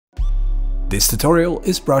This tutorial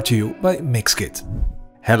is brought to you by Mixkit.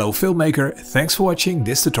 Hello filmmaker, thanks for watching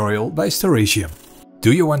this tutorial by Storysium.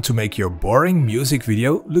 Do you want to make your boring music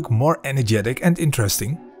video look more energetic and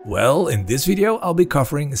interesting? Well, in this video I'll be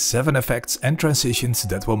covering 7 effects and transitions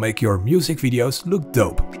that will make your music videos look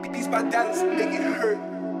dope. These my dads make it hurt.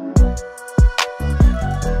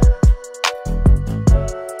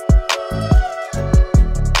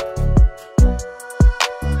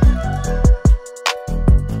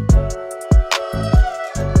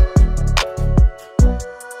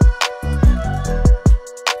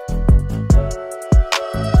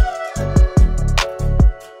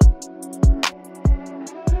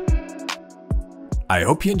 I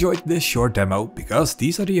hope you enjoyed this short demo, because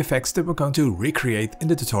these are the effects that we're going to recreate in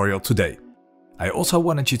the tutorial today. I also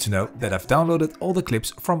wanted you to know that I've downloaded all the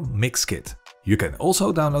clips from Mixkit. You can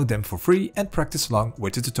also download them for free and practice along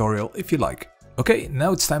with the tutorial if you like. Okay,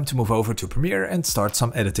 now it's time to move over to Premiere and start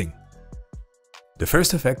some editing. The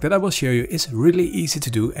first effect that I will show you is really easy to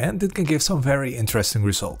do and it can give some very interesting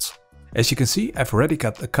results. As you can see, I've already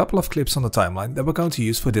got a couple of clips on the timeline that we're going to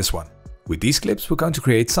use for this one. With these clips we're going to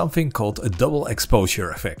create something called a double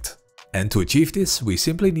exposure effect. And to achieve this we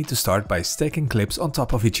simply need to start by stacking clips on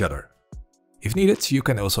top of each other. If needed, you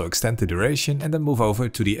can also extend the duration and then move over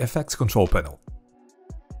to the effects control panel.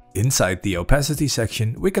 Inside the opacity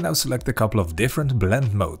section we can now select a couple of different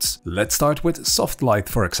blend modes. Let's start with soft light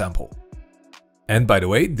for example. And by the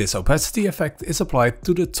way, this opacity effect is applied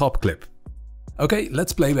to the top clip. Okay,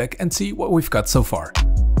 let's play back and see what we've got so far.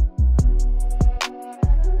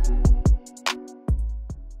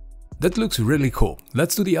 That looks really cool.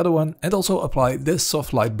 Let's do the other one and also apply this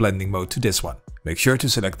soft light blending mode to this one. Make sure to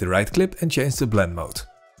select the right clip and change the blend mode.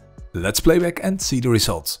 Let's play back and see the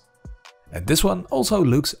results. And this one also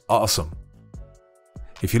looks awesome.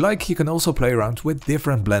 If you like, you can also play around with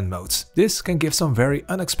different blend modes. This can give some very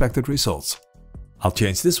unexpected results. I'll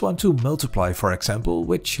change this one to multiply for example,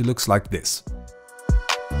 which looks like this.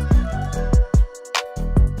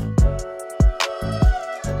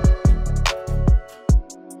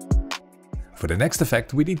 For the next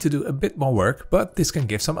effect we need to do a bit more work, but this can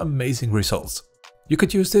give some amazing results. You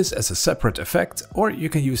could use this as a separate effect or you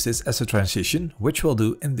can use this as a transition, which we'll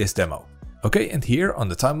do in this demo. Okay, and here on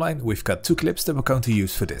the timeline we've got 2 clips that we're going to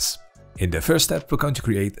use for this. In the first step we're going to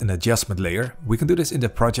create an adjustment layer. We can do this in the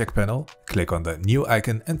project panel, click on the new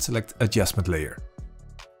icon and select adjustment layer.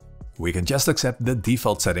 We can just accept the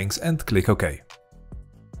default settings and click OK.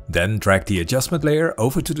 Then drag the adjustment layer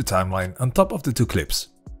over to the timeline on top of the 2 clips.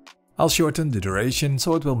 I'll shorten the duration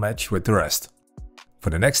so it will match with the rest. For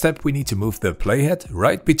the next step we need to move the playhead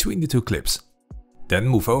right between the 2 clips. Then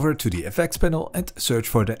move over to the effects panel and search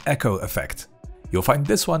for the echo effect. You'll find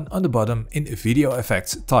this one on the bottom in Video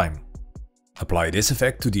Effects Time. Apply this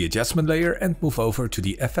effect to the adjustment layer and move over to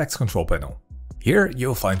the effects control panel. Here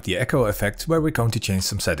you'll find the echo effect where we're going to change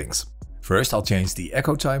some settings. First I'll change the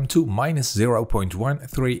echo time to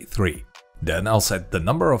 -0.133. Then I'll set the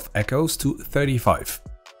number of echoes to 35.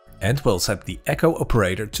 And we'll set the echo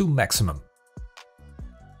operator to maximum.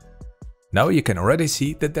 Now you can already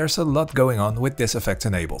see that there's a lot going on with this effect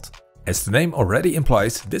enabled. As the name already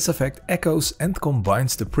implies, this effect echoes and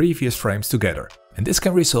combines the previous frames together. And this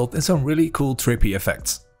can result in some really cool trippy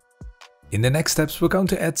effects. In the next steps we're going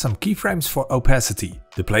to add some keyframes for opacity.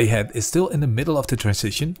 The playhead is still in the middle of the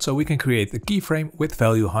transition, so we can create a keyframe with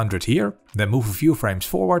value 100 here, then move a few frames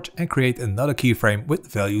forward and create another keyframe with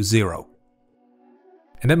value 0.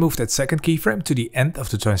 And then move that second keyframe to the end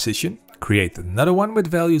of the transition, create another one with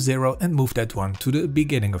value 0 and move that one to the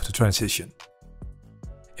beginning of the transition.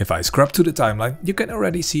 If I scrub to the timeline, you can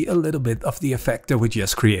already see a little bit of the effect that we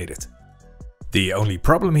just created. The only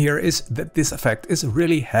problem here is that this effect is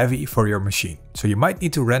really heavy for your machine, so you might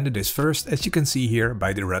need to render this first, as you can see here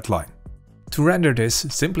by the red line. To render this,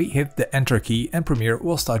 simply hit the Enter key and Premiere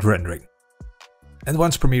will start rendering. And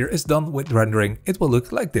once Premiere is done with rendering, it will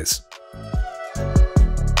look like this.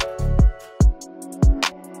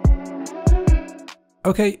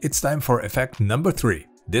 Okay, it's time for effect number 3.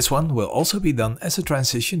 This one will also be done as a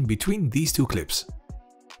transition between these 2 clips.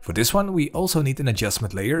 For this one we also need an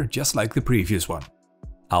adjustment layer, just like the previous one.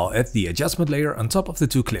 I'll add the adjustment layer on top of the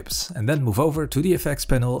 2 clips and then move over to the effects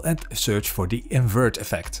panel and search for the invert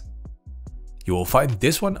effect. You will find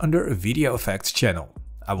this one under Video Effects channel.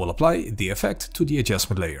 I will apply the effect to the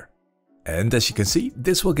adjustment layer. And as you can see,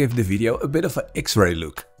 this will give the video a bit of an X-ray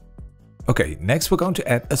look. Okay, next we're going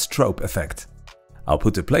to add a strobe effect. I'll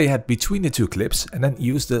put the playhead between the 2 clips and then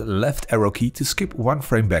use the left arrow key to skip 1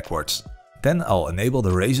 frame backwards. Then I'll enable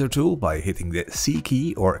the razor tool by hitting the C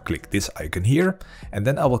key or click this icon here, and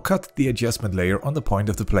then I will cut the adjustment layer on the point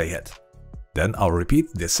of the playhead. Then I'll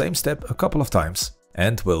repeat the same step a couple of times,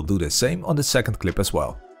 and we'll do the same on the second clip as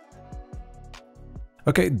well.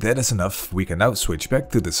 Okay, that is enough. We can now switch back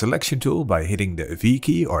to the selection tool by hitting the V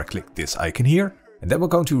key or click this icon here. And then we're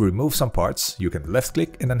going to remove some parts. You can left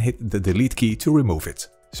click and then hit the delete key to remove it.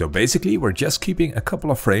 So basically we're just keeping a couple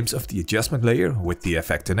of frames of the adjustment layer with the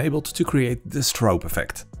effect enabled to create the strobe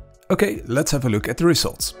effect. Okay, let's have a look at the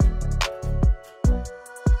results.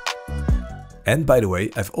 And by the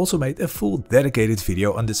way, I've also made a full dedicated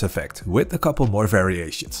video on this effect with a couple more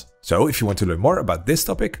variations. So if you want to learn more about this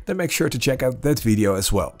topic, then make sure to check out that video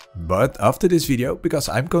as well. But after this video, because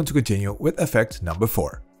I'm going to continue with effect number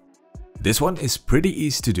 4. This one is pretty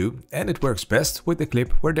easy to do and it works best with a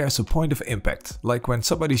clip where there's a point of impact, like when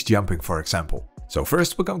somebody's jumping for example. So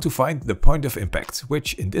first we're going to find the point of impact,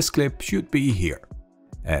 which in this clip should be here.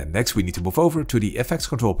 And next we need to move over to the effects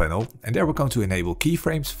control panel and there we're going to enable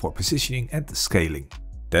keyframes for positioning and scaling.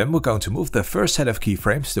 Then we're going to move the first set of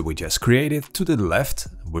keyframes that we just created to the left,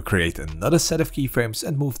 we'll create another set of keyframes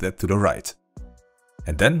and move that to the right.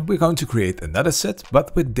 And then we're going to create another set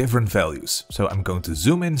but with different values, so I'm going to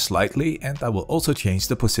zoom in slightly and I will also change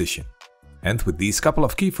the position. And with these couple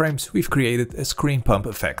of keyframes we've created a screen pump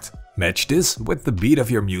effect. Match this with the beat of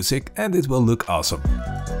your music and it will look awesome.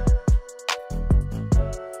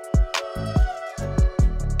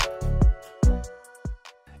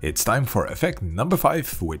 It's time for effect number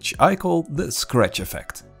 5, which I call the scratch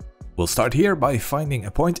effect. We'll start here by finding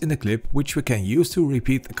a point in the clip which we can use to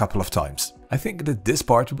repeat a couple of times. I think that this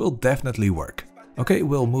part will definitely work. Okay,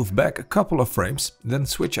 we'll move back a couple of frames, then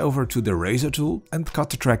switch over to the razor tool and cut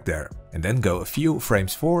the track there. And then go a few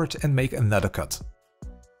frames forward and make another cut.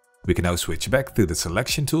 We can now switch back to the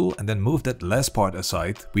selection tool and then move that last part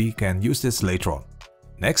aside. We can use this later on.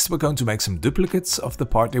 Next we're going to make some duplicates of the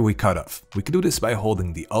part that we cut off. We can do this by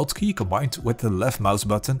holding the Alt key combined with the left mouse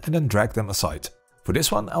button and then drag them aside. For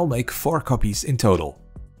this one I'll make 4 copies in total.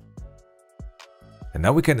 And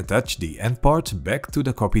now we can attach the end part back to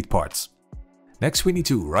the copied parts. Next we need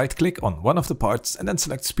to right click on one of the parts and then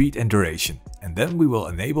select speed and duration. And then we will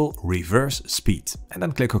enable reverse speed and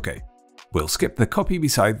then click OK. We'll skip the copy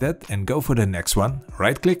beside that and go for the next one.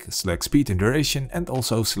 Right click, select speed and duration and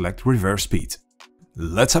also select reverse speed.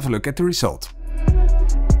 Let's have a look at the result.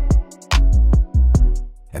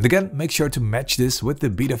 And again, make sure to match this with the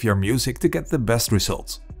beat of your music to get the best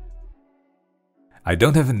results. I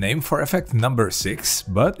don't have a name for effect number 6,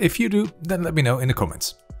 but if you do, then let me know in the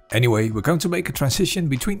comments. Anyway, we're going to make a transition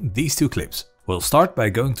between these two clips. We'll start by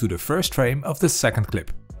going to the first frame of the second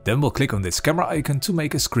clip. Then we'll click on this camera icon to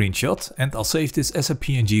make a screenshot and I'll save this as a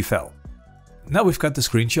PNG file. Now we've got the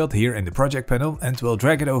screenshot here in the project panel and we'll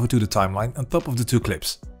drag it over to the timeline on top of the two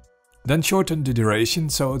clips. Then shorten the duration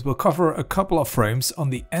so it will cover a couple of frames on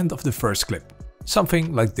the end of the first clip.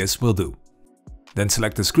 Something like this will do. Then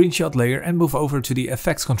select the screenshot layer and move over to the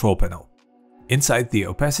effects control panel. Inside the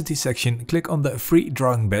opacity section, click on the free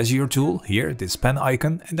drawing bezier tool, here this pen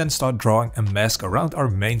icon, and then start drawing a mask around our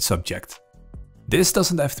main subject. This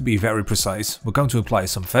doesn't have to be very precise, we're going to apply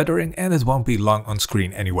some feathering and it won't be long on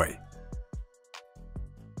screen anyway.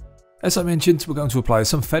 As I mentioned, we're going to apply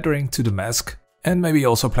some feathering to the mask and maybe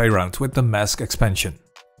also play around with the mask expansion.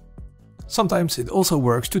 Sometimes it also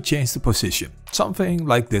works to change the position, something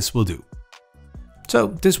like this will do. So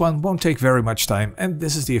this one won't take very much time and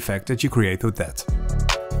this is the effect that you create with that.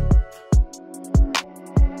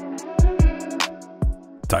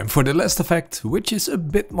 Time for the last effect, which is a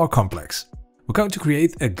bit more complex. We're going to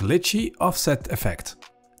create a glitchy offset effect.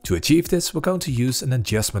 To achieve this, we're going to use an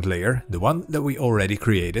adjustment layer, the one that we already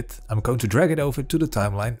created. I'm going to drag it over to the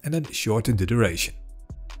timeline and then shorten the duration.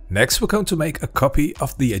 Next, we're going to make a copy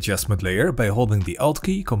of the adjustment layer by holding the Alt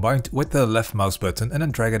key combined with the left mouse button and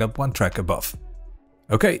then drag it up one track above.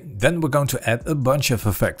 Okay, then we're going to add a bunch of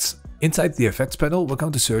effects. Inside the effects panel, we're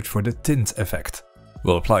going to search for the tint effect.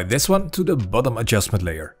 We'll apply this one to the bottom adjustment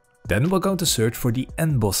layer. Then we're going to search for the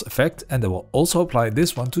emboss effect and then we'll also apply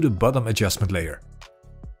this one to the bottom adjustment layer.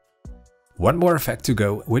 One more effect to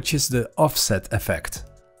go, which is the offset effect.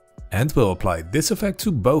 And we'll apply this effect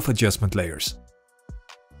to both adjustment layers.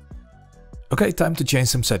 Okay, time to change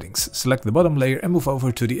some settings. Select the bottom layer and move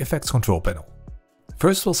over to the effects control panel.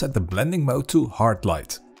 First we'll set the blending mode to hard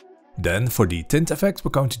light. Then for the tint effect we're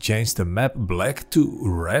going to change the map black to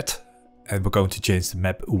red. And we're going to change the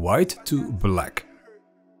map white to black.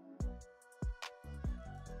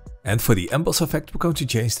 And for the emboss effect we're going to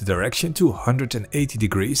change the direction to 180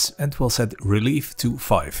 degrees and we'll set relief to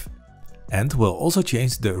 5. And we'll also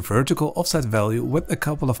change the vertical offset value with a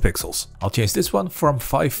couple of pixels. I'll change this one from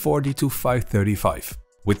 540 to 535.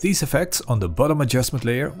 With these effects on the bottom adjustment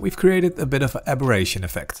layer we've created a bit of an aberration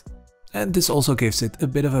effect. and this also gives it a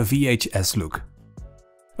bit of a VHS look.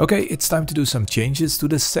 Okay, it's time to do some changes to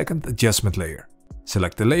the second adjustment layer.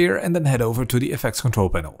 Select the layer and then head over to the effects control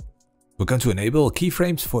panel. We're going to enable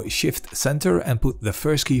keyframes for Shift Center and put the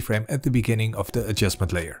first keyframe at the beginning of the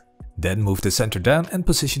adjustment layer. Then move the center down and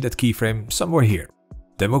position that keyframe somewhere here.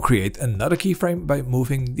 Then we'll create another keyframe by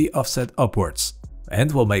moving the offset upwards.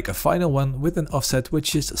 And we'll make a final one with an offset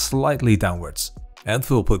which is slightly downwards. And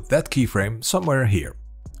we'll put that keyframe somewhere here.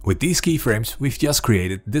 With these keyframes, we've just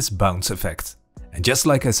created this bounce effect. And just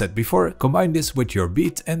like I said before, combine this with your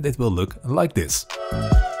beat and it will look like this.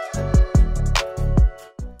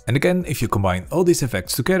 And again, if you combine all these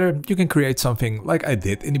effects together, you can create something like I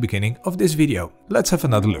did in the beginning of this video. Let's have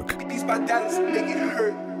another look. These bandanas make it hurt.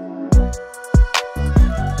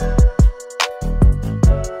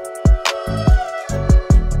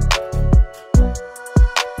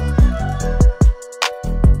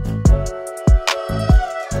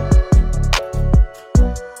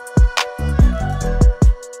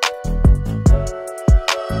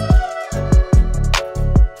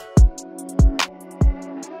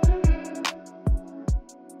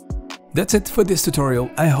 That's it for this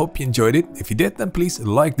tutorial. I hope you enjoyed it. If you did, then please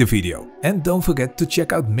like the video. And don't forget to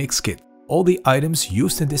check out Mixkit. All the items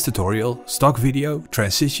used in this tutorial, stock video,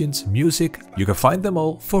 transitions, music, you can find them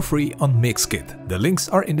all for free on Mixkit. The links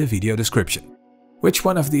are in the video description. Which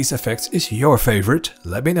one of these effects is your favorite?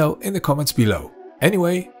 Let me know in the comments below.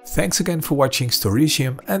 Anyway, thanks again for watching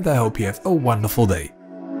Storysium and I hope you have a wonderful day.